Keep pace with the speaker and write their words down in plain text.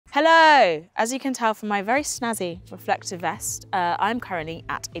Hello! As you can tell from my very snazzy reflective vest, I'm currently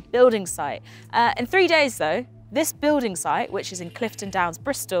at a building site. In 3 days though, this building site, which is in Clifton Downs,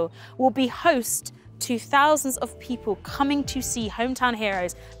 Bristol, will be host to thousands of people coming to see Hometown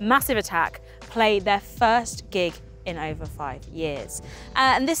Heroes Massive Attack play their first gig in over 5 years.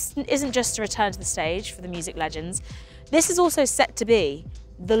 And this isn't just a return to the stage for the music legends. This is also set to be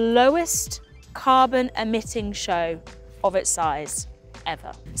the lowest carbon emitting show of its size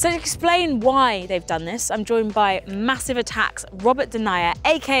ever. So to explain why they've done this, I'm joined by Massive Attack's Robert Del Naja,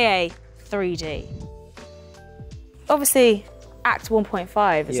 aka 3D. Obviously, Act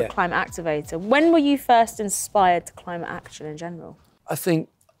 1.5 is a climate activator. When were you first inspired to climate action in general? I think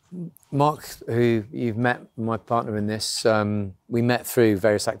Mark, who you've met, my partner in this, we met through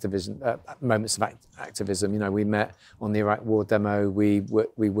various activism, moments of activism. You know, we met on the Iraq War demo. We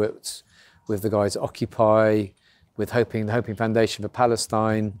worked with the guys at Occupy, with the Hoping Foundation for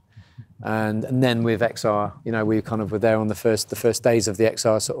Palestine, and then with XR. You know, we kind of were there on the first days of the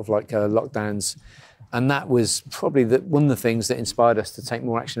XR sort of like lockdowns, and that was probably one of the things that inspired us to take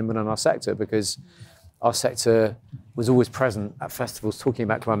more action within our sector, because our sector was always present at festivals talking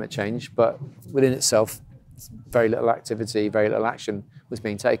about climate change, but within itself, very little activity, very little action was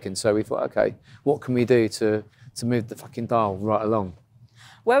being taken. So we thought, okay, what can we do to move the fucking dial right along?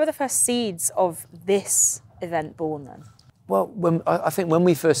 Where were the first seeds of this event born then? Well, I think when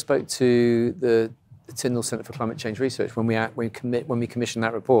we first spoke to the Tyndall Centre for Climate Change Research, when we commissioned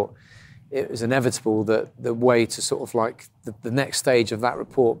that report, it was inevitable that the way to sort of like the next stage of that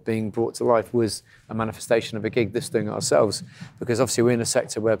report being brought to life was a manifestation of a gig, this doing it ourselves, because obviously we're in a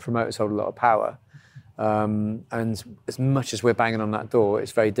sector where promoters hold a lot of power, and as much as we're banging on that door,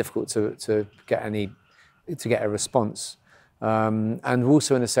 it's very difficult to get a response, and we're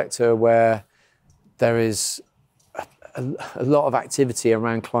also in a sector where there is a lot of activity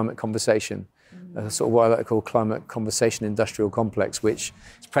around climate conversation, sort of what I like to call climate conversation industrial complex, which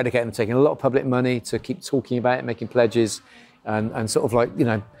is predicated on taking a lot of public money to keep talking about it, making pledges, and sort of like, you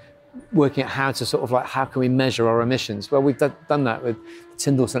know, working out how to sort of like, how can we measure our emissions? Well, we've done that with the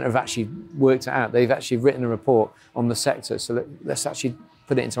Tyndall Centre, have actually worked it out. They've actually written a report on the sector, so let's actually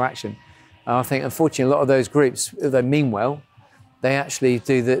put it into action. And I think, unfortunately, a lot of those groups, they mean well, they actually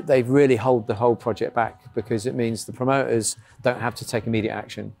do that. They really hold the whole project back, because it means the promoters don't have to take immediate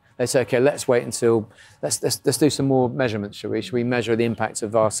action. They say, okay, let's wait until, let's do some more measurements, shall we? Should we measure the impact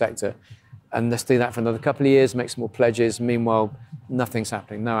of our sector? And let's do that for another couple of years, make some more pledges. Meanwhile, nothing's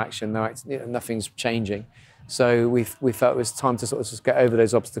happening, no action, nothing's changing. So we felt it was time to sort of just get over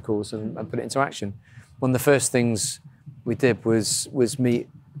those obstacles and put it into action. One of the first things we did was meet,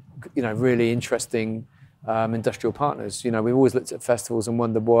 you know, really interesting industrial partners. You know, we've always looked at festivals and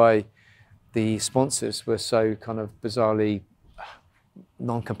wondered why the sponsors were so kind of bizarrely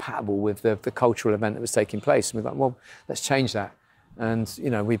non-compatible with the cultural event that was taking place. And we're like, well, let's change that. And,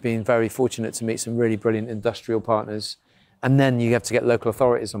 you know, we've been very fortunate to meet some really brilliant industrial partners. And then you have to get local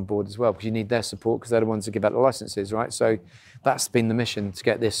authorities on board as well, because you need their support, because they're the ones that give out the licenses, right? So that's been the mission, to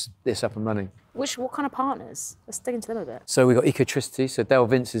get this up and running. What kind of partners? Let's dig into them a bit. So we've got Ecotricity. So Dale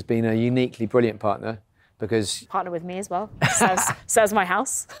Vince has been a uniquely brilliant partner, because... Partner with me as well. Serves my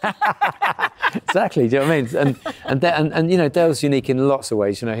house. Exactly, do you know what I mean? And you know, Dale's unique in lots of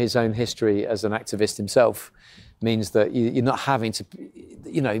ways. You know, his own history as an activist himself means that you're not having to,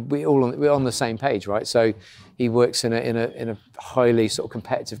 you know, we're on the same page, right? So he works in a highly sort of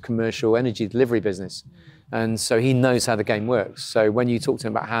competitive commercial energy delivery business. And so he knows how the game works. So when you talk to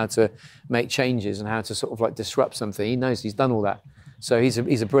him about how to make changes and how to sort of like disrupt something, he knows, he's done all that. So he's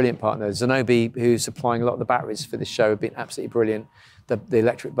a brilliant partner. Zenobi, who's supplying a lot of the batteries for this show, have been absolutely brilliant. The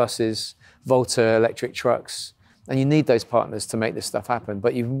electric buses, Volta electric trucks, and you need those partners to make this stuff happen.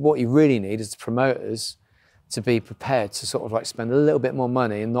 But what you really need is the promoters to be prepared to sort of like spend a little bit more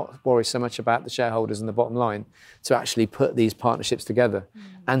money and not worry so much about the shareholders and the bottom line, to actually put these partnerships together,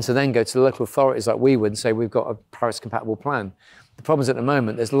 and to then go to the local authorities like we would and say, we've got a Paris-compatible plan. The problem is, at the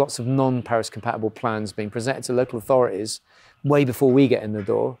moment, there's lots of non-Paris-compatible plans being presented to local authorities way before we get in the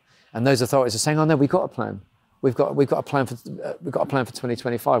door, and those authorities are saying, "Oh no, we've got a plan. We've got a plan for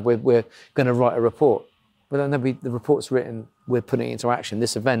 2025. We're going to write a report." Well, no, the report's written. We're putting it into action.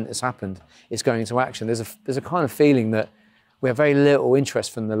 This event has happened. It's going into action. There's a kind of feeling that we have very little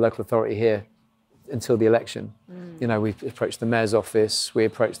interest from the local authority here until the election. You know, we've approached the mayor's office. We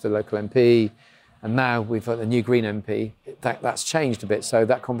approached the local MP. And now we've got the new Green MP. That's changed a bit, so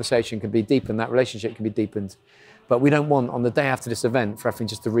that conversation can be deepened, that relationship can be deepened. But we don't want, on the day after this event, for everything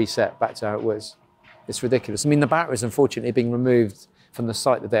just to reset back to how it was. It's ridiculous. I mean, the batteries, unfortunately, are being removed from the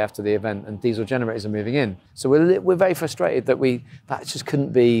site the day after the event, and diesel generators are moving in. So we're very frustrated that that just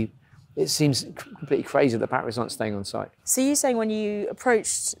couldn't be. It seems completely crazy that batteries aren't staying on site. So you're saying when you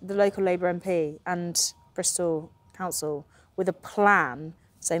approached the local Labour MP and Bristol Council with a plan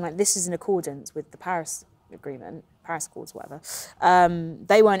saying like this is in accordance with the Paris Agreement, Paris Accords, whatever,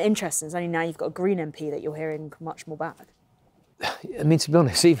 they weren't interested. It's only now you've got a Green MP that you're hearing much more back. I mean, to be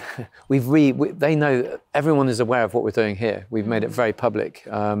honest, they know, everyone is aware of what we're doing here. We've made it very public.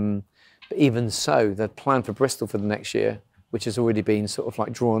 But even so, the plan for Bristol for the next year, which has already been sort of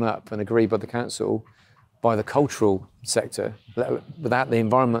like drawn up and agreed by the council, by the cultural sector, without the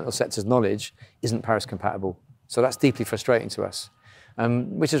environmental sector's knowledge, isn't Paris compatible. So that's deeply frustrating to us,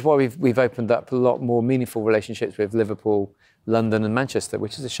 which is why we've opened up a lot more meaningful relationships with Liverpool, London and Manchester,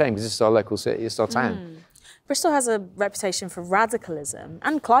 which is a shame because this is our local city, it's our town. Bristol has a reputation for radicalism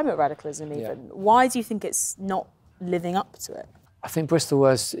and climate radicalism even. Yeah. Why do you think it's not living up to it? I think Bristol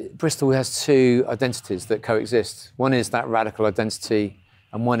has two identities that coexist. One is that radical identity,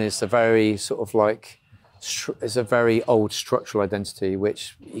 and one is a very sort of like, it's a very old structural identity,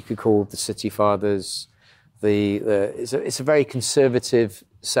 which you could call the City Fathers. It's a very conservative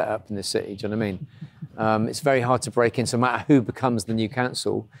setup in the city. Do you know what I mean? It's very hard to break in. So no matter who becomes the new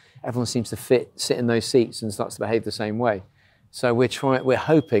council, everyone seems to sit in those seats and starts to behave the same way. So we're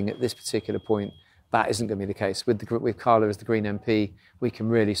hoping at this particular point that isn't going to be the case. With Carla as the Green MP, we can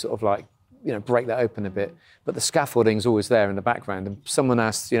really sort of like, break that open a bit. But the scaffolding's always there in the background. And someone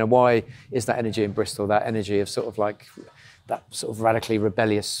asked, why is that energy in Bristol, that energy of sort of like, that sort of radically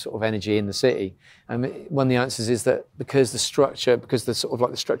rebellious sort of energy in the city? And one of the answers is that because the structure of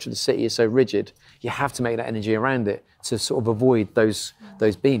the city is so rigid, you have to make that energy around it to sort of avoid those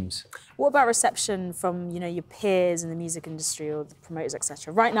beams. What about reception from your peers in the music industry or the promoters,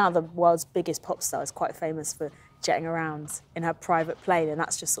 etc.? Right now, the world's biggest pop star is quite famous for jetting around in her private plane, and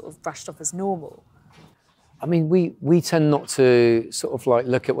that's just sort of brushed off as normal. I mean, we tend not to sort of like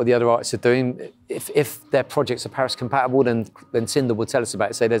look at what the other artists are doing. If their projects are Paris compatible, then Tinder will tell us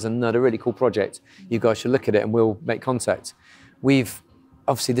about it. Say there's another really cool project, you guys should look at it, and we'll make contact.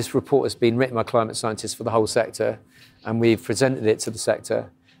 Obviously this report has been written by climate scientists for the whole sector, and we've presented it to the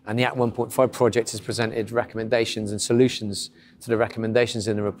sector. And the Act 1.5 project has presented recommendations and solutions to the recommendations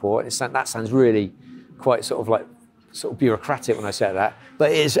in the report. That sounds really quite sort of bureaucratic when I say that,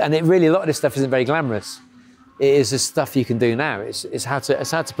 but it is, and a lot of this stuff isn't very glamorous. It is the stuff you can do now. It's how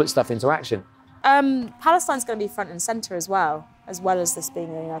to put stuff into action. Palestine's going to be front and centre as well as this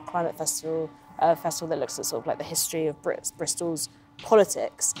being a climate festival, festival that looks at sort of like the history of Bristol's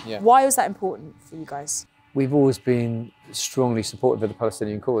politics. Yeah. Why was that important for you guys? We've always been strongly supportive of the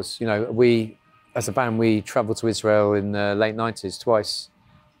Palestinian cause. We, as a band, we travelled to Israel in the late 90s twice,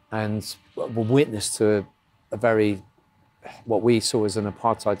 and were witness to what we saw as an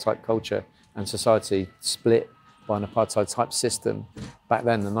apartheid-type culture and society split by an apartheid-type system back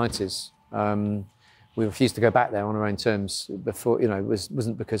then in the 90s. We refused to go back there on our own terms before, it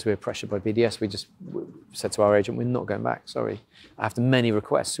wasn't because we were pressured by BDS. We just said to our agent, we're not going back, sorry. After many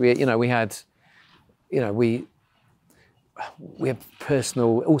requests, we have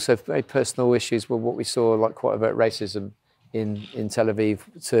very personal issues with what we saw, like quite overt racism in Tel Aviv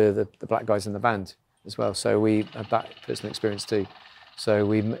to the black guys in the band as well. So we had that personal experience too. So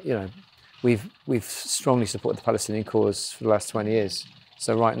we've strongly supported the Palestinian cause for the last 20 years.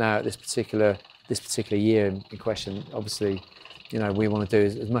 So right now, at this particular year in question, obviously, we want to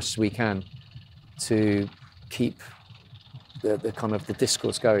do as much as we can to keep the kind of the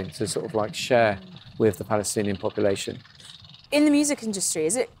discourse going, to sort of like share with the Palestinian population. In the music industry,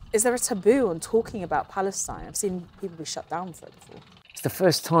 is there a taboo on talking about Palestine? I've seen people be shut down for it before. It's the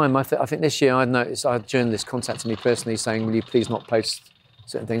first time, I think this year I noticed I had journalists contacting me personally saying, will you please not post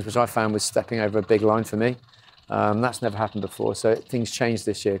certain things, which I found was stepping over a big line for me. That's never happened before, so things changed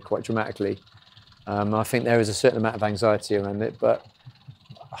this year quite dramatically. I think there is a certain amount of anxiety around it, but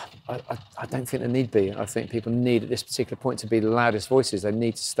I don't think there need be. I think people need at this particular point to be the loudest voices. They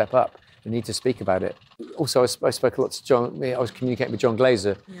need to step up. They need to speak about it. Also, I spoke a lot to John. I was communicating with John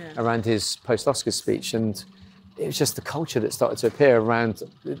Glazer around his post-Oscars speech, and it was just the culture that started to appear around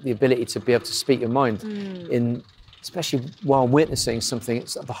the ability to be able to speak your mind, especially while witnessing something,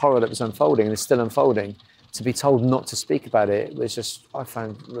 the horror that was unfolding and is still unfolding. To be told not to speak about it was just, I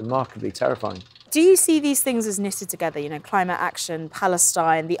found, remarkably terrifying. Do you see these things as knitted together, climate action,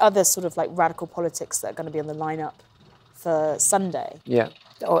 Palestine, the other sort of like radical politics that are going to be on the lineup for Sunday? Yeah,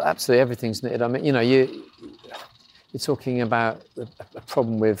 absolutely, everything's knitted. I mean, you're talking about a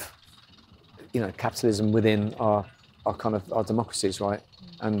problem with, capitalism within our democracies, right?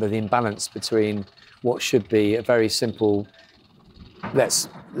 And the imbalance between what should be a very simple let's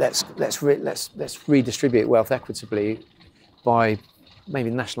redistribute wealth equitably by maybe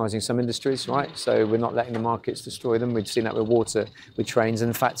nationalising some industries, right? So we're not letting the markets destroy them. We've seen that with water, with trains. And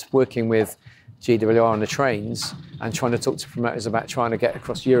in fact, working with GWR on the trains and trying to talk to promoters about trying to get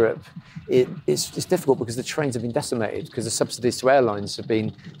across Europe, it's difficult because the trains have been decimated because the subsidies to airlines have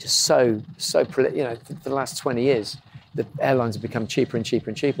been just so for the last 20 years. The airlines have become cheaper and cheaper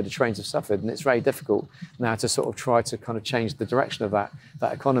and cheaper. The trains have suffered, and it's very difficult now to sort of try to kind of change the direction of that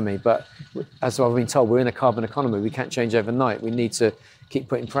economy. But as I've been told, we're in a carbon economy. We can't change overnight. We need to keep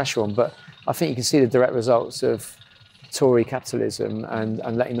putting pressure on. But I think you can see the direct results of Tory capitalism and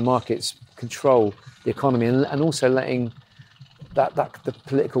letting the markets control the economy, and also letting the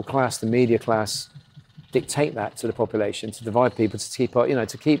political class, the media class, dictate that to the population, to divide people,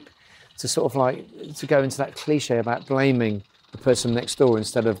 to sort of like to go into that cliche about blaming the person next door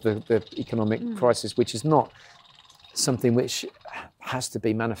instead of the economic crisis, which is not something which has to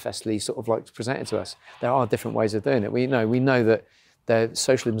be manifestly sort of like presented to us. There are different ways of doing it. We know that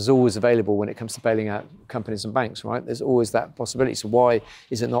socialism is always available when it comes to bailing out companies and banks, right? There's always that possibility. So why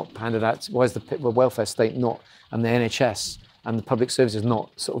is it not handed out? Why is the welfare state not, and the NHS and the public services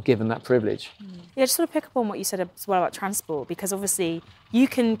not sort of given that privilege? Yeah, just sort of pick up on what you said as well about transport, because obviously you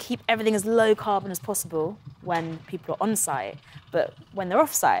can keep everything as low carbon as possible when people are on site, but when they're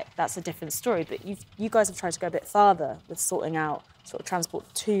off site, that's a different story. But you guys have tried to go a bit farther with sorting out sort of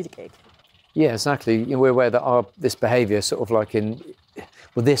transport to the gig. Yeah, exactly. We're aware that this behaviour sort of like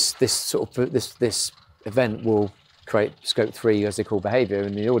this event will create scope 3, as they call behaviour,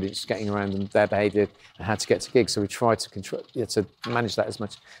 in the audience, getting around their behaviour and how to get to gigs. So we try to control, to manage that as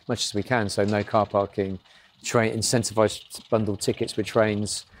much as we can. So no car parking, incentivised bundled tickets with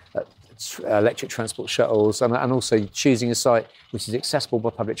trains, electric transport shuttles, and also choosing a site which is accessible by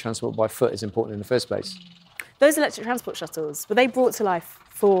public transport by foot is important in the first place. Those electric transport shuttles, were they brought to life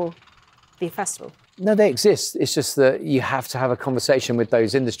for the festival? No, they exist. It's just that you have to have a conversation with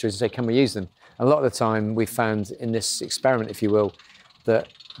those industries and say, can we use them? A lot of the time we found in this experiment, if you will, that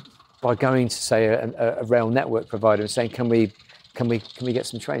by going to, say, a rail network provider and saying, can we get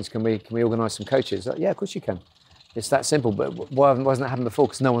some trains? Can we organise some coaches? Like, yeah, of course you can. It's that simple. But why wasn't that happening before?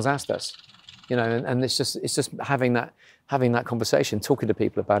 Because no one's asked us. And it's just having that conversation, talking to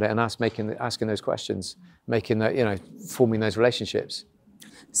people about it, and asking those questions, forming those relationships.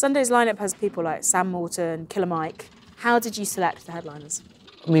 Sunday's lineup has people like Sam Morton, Killer Mike. How did you select the headliners?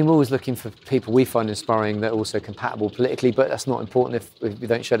 I mean, we're always looking for people we find inspiring that are also compatible politically, but that's not important if we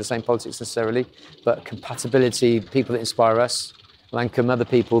don't share the same politics necessarily. But compatibility, people that inspire us. Lankum, other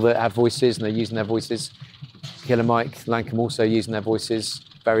people that have voices and they're using their voices. Killer Mike, Lankum also using their voices,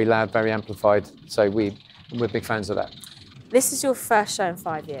 very loud, very amplified. So we're big fans of that. This is your first show in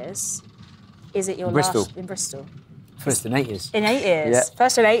 5 years. Is it your Bristol. last in Bristol? First in 8 years. In 8 years? Yeah.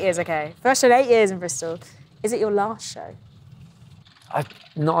 First in 8 years, okay. First in 8 years in Bristol. Is it your last show?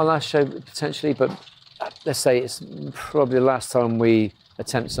 Not our last show, potentially, but let's say it's probably the last time we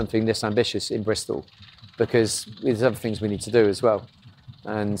attempt something this ambitious in Bristol, because there's other things we need to do as well.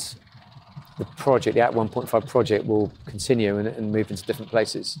 And the project, the Act 1.5 project, will continue and move into different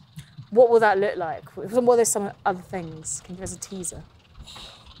places. What will that look like? What are some other things? Can you give us a teaser?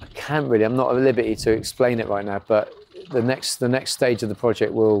 I can't really. I'm not at liberty to explain it right now, but the next stage of the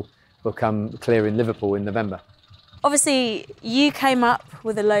project will become clear in Liverpool in November. Obviously, you came up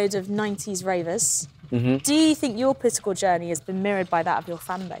with a load of 90s ravers. Mm-hmm. Do you think your political journey has been mirrored by that of your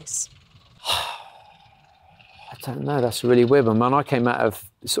fan base? I don't know. That's a really weird one. Man, I came out of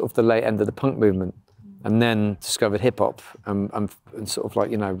sort of the late end of the punk movement and then discovered hip hop and sort of like,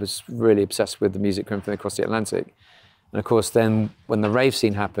 was really obsessed with the music coming from across the Atlantic. And of course, then when the rave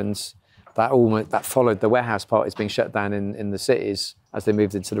scene happens, that followed the warehouse parties being shut down in the cities as they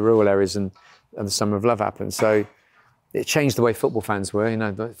moved into the rural areas, and the Summer of Love happened. So it changed the way football fans were.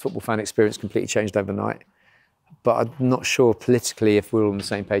 The football fan experience completely changed overnight. But I'm not sure politically if we're all on the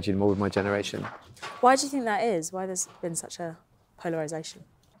same page anymore with my generation. Why do you think that is? Why there's been such a polarisation?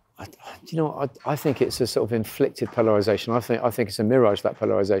 I think it's a sort of inflicted polarisation. I think it's a mirage, that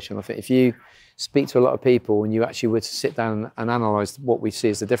polarisation. I think if you speak to a lot of people and you actually were to sit down and analyse what we see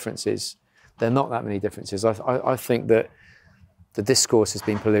as the differences, there are not that many differences. I think that the discourse has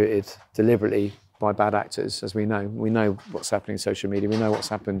been polluted deliberately by bad actors, as we know. We know what's happening in social media. We know what's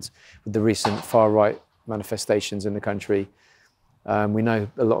happened with the recent far-right manifestations in the country. We know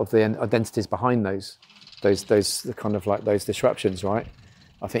a lot of the identities behind those disruptions, right?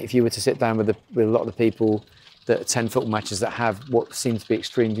 I think if you were to sit down with a lot of the people that attend football matches that have what seem to be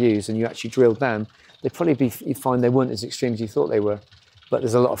extreme views, and you actually drill down, you'd find they weren't as extreme as you thought they were. But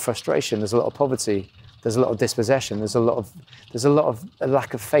there's a lot of frustration, there's a lot of poverty, there's a lot of dispossession. There's a lot of a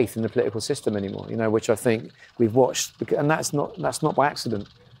lack of faith in the political system anymore. You know, which I think we've watched, and that's not by accident.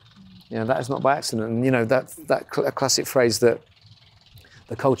 You know, that is not by accident. And you know, that classic phrase that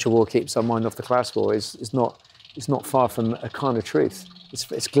the culture war keeps our mind off the class war is not far from a kind of truth.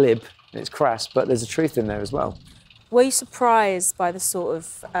 It's glib, and it's crass, but there's a truth in there as well. Were you surprised by the sort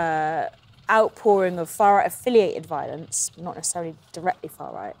of outpouring of far-right affiliated violence, not necessarily directly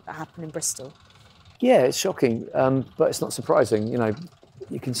far-right, that happened in Bristol? Yeah, it's shocking, but it's not surprising. You know,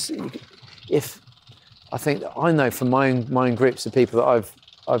 you can see I know from my own groups of people that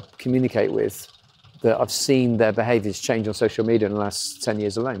I've communicate with, that I've seen their behaviours change on social media in the last 10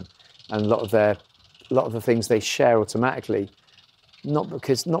 years alone, and a lot of the things they share automatically, not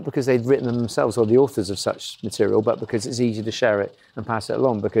because they've written them themselves or the authors of such material, but because it's easy to share it and pass it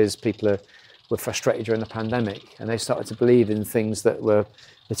along, because people were frustrated during the pandemic and they started to believe in things that were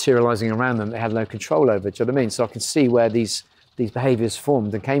materialising around them they had no control over. Do you know what I mean? So I can see where these behaviours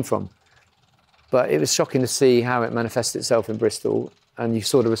formed and came from. But it was shocking to see how it manifested itself in Bristol, and you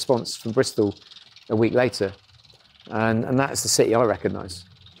saw the response from Bristol a week later, and that's the city I recognise.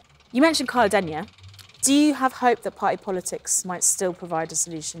 You mentioned Carl. Do you have hope that party politics might still provide a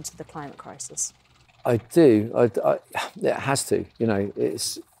solution to the climate crisis? I do. It has to. You know,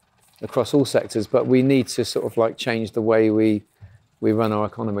 it's across all sectors, but we need to sort of like change the way we run our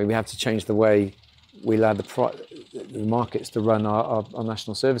economy. We have to change the way we allow the markets to run our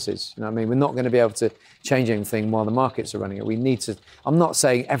national services. You know what I mean? We're not going to be able to change anything while the markets are running it. We need to. I'm not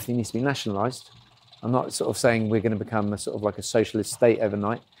saying everything needs to be nationalised. I'm not sort of saying we're going to become a sort of like a socialist state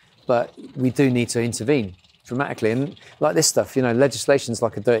overnight. But we do need to intervene dramatically. And like this stuff, you know, legislation's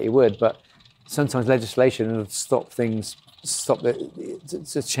like a dirty word, but sometimes legislation will to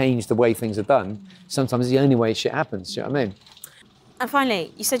change the way things are done. Sometimes it's the only way shit happens, do you know what I mean? And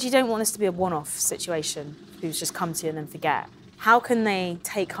finally, you said you don't want this to be a one-off situation, who's just come to you and then forget. How can they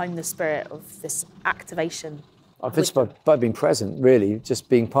take home the spirit of this activation? Just by being present, really. Just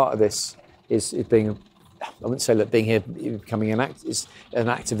being part of this is being... I wouldn't say that being here, becoming being an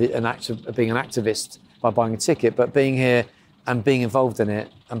activist by buying a ticket, but being here and being involved in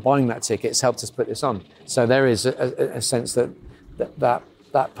it and buying that ticket has helped us put this on. So there is a sense that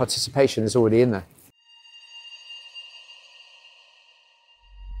participation is already in there.